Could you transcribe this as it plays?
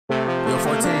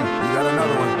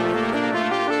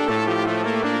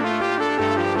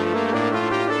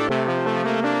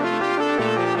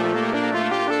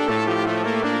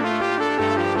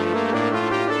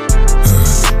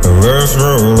Let's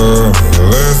roll up,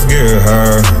 let's get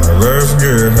high, yes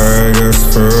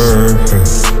fuck.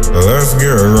 Let's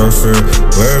get roasted,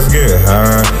 let's get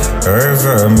high, as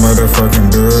a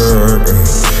motherfucking dog.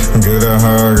 Getting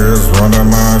high is one of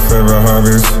my favorite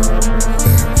hobbies,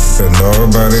 and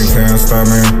nobody can stop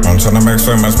me. I'm tryna make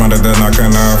so much money that I can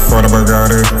afford a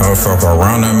Bugatti. I'll fuck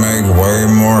around and make way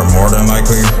more than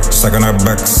likely. Second I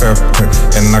back step,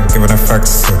 and not giving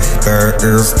effects. That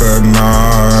is the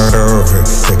motto.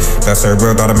 That's a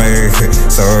real thought I made.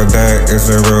 So that is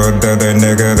a real that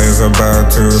nigga is about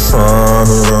to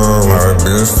follow. My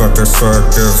bitch suck it,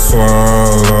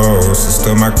 swallow. She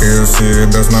still my kid, she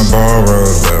does not borrow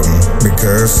them,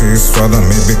 because she swallowed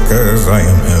me because I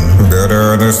am him.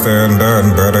 Better understand that,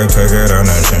 better take it on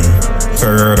the chin.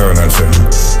 Take it on the chin.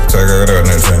 Take it on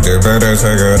the chin. You better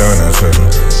take it on the chin.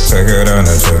 Take it on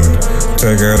the chin.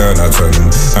 Take it on the chin.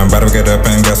 I'm about to get up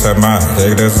and get some my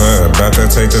take this up. About to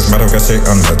take this motherfucker shit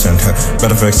on the chin.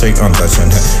 Motherfucker shit on the chin.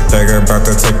 They about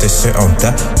to take this shit on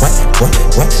that. What?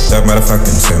 That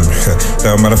motherfucking chin.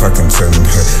 That motherfucking chin.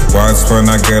 Watch when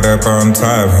I get up on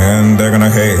top, and they're gonna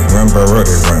hate when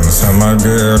Brody runs. I'ma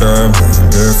get up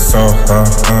and get so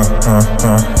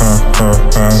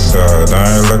God,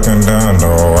 I ain't looking down,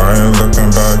 no, I ain't looking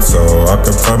back, so I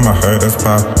can put my haters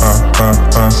pop.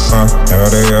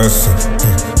 LDS,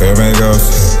 here we go.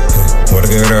 Wanna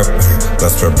get up,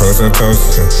 let's propose a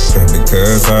toast,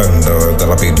 because I know that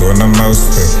I'll be doing the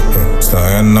most.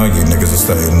 Starting on you niggas and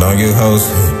starting on you hoes.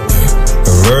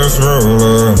 Let's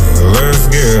roll up, let's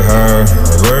get high,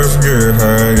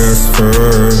 yes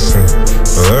fuck.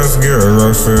 Let's get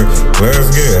roasted, let's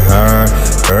get high,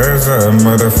 as a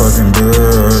motherfucking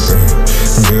dog.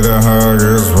 Getting high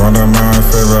is one of my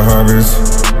favorite hobbies,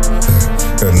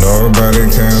 and nobody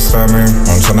can stop me.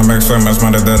 I'm tryna make so much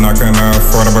money that I can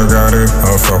afford a Bugatti.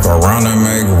 I'll fuck around and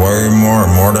make way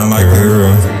more than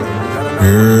likely.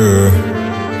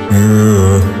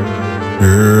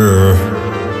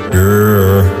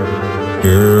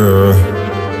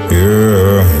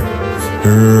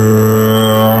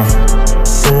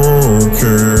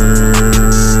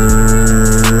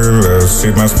 See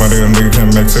my spot and we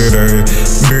can make today,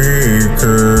 because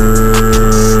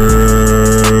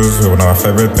one of my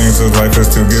favorite things in life is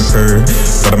to get paid.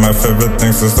 One of my favorite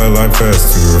things is that life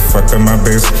is to fuck up my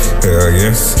base. Hell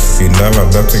yes, you know I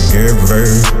love to get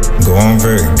laid. Go on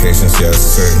vacations,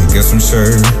 yes, and get some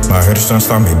shade. My haters tryna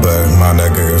stop me, but my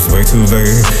nigga is way too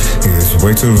late. He's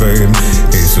way too late.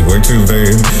 He's way too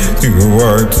late. You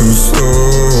are too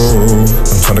slow.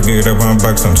 I'm tryna get up on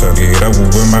bucks. I'm tryna get up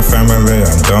with my family. I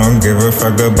don't give a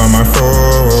fuck about my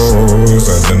foes.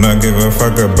 I do not give a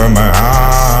fuck about my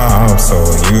ops. So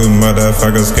you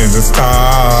motherfuckers can't just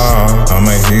stop. I'm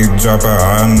a heat dropper.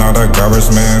 I'm not a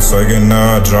garbage man, so you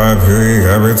know I drive heat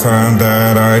every time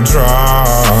that I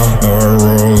drop. Or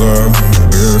roll up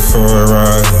before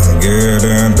I get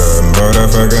in the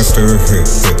motherfucking stupid.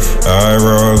 I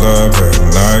roll up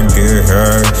and I get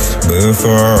high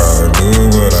before I do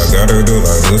what I gotta do,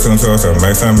 like listen to us and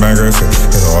make some bangers.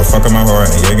 It's all fucking my heart,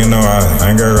 and yeah, you know I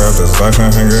hang her up, this life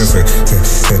and hangers.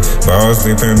 Balls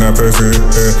deep in that pussy,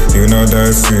 you know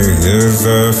that she is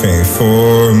a fiend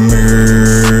for me.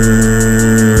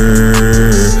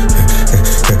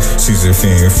 She's a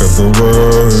fiend for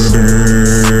Brody.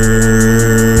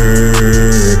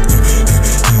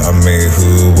 I mean,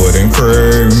 who wouldn't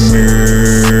crave me?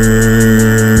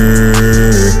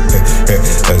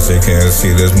 As you can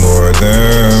see, there's more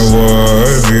than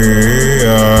what the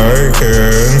eye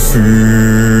can see.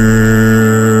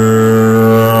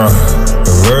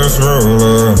 Let's roll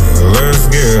up, let's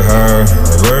get high,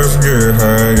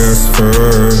 yes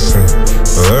fuck.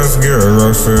 Let's get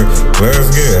roasted, let's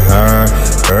get high,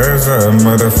 as a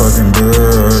motherfucking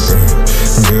dog.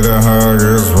 Getting high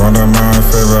is one of my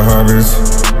favorite hobbies,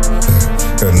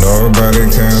 and nobody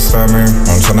can stop me.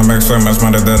 I'm tryna make so much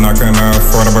money that I can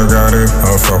afford a Bugatti.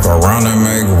 I'll fuck around and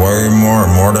make way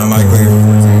more than likely.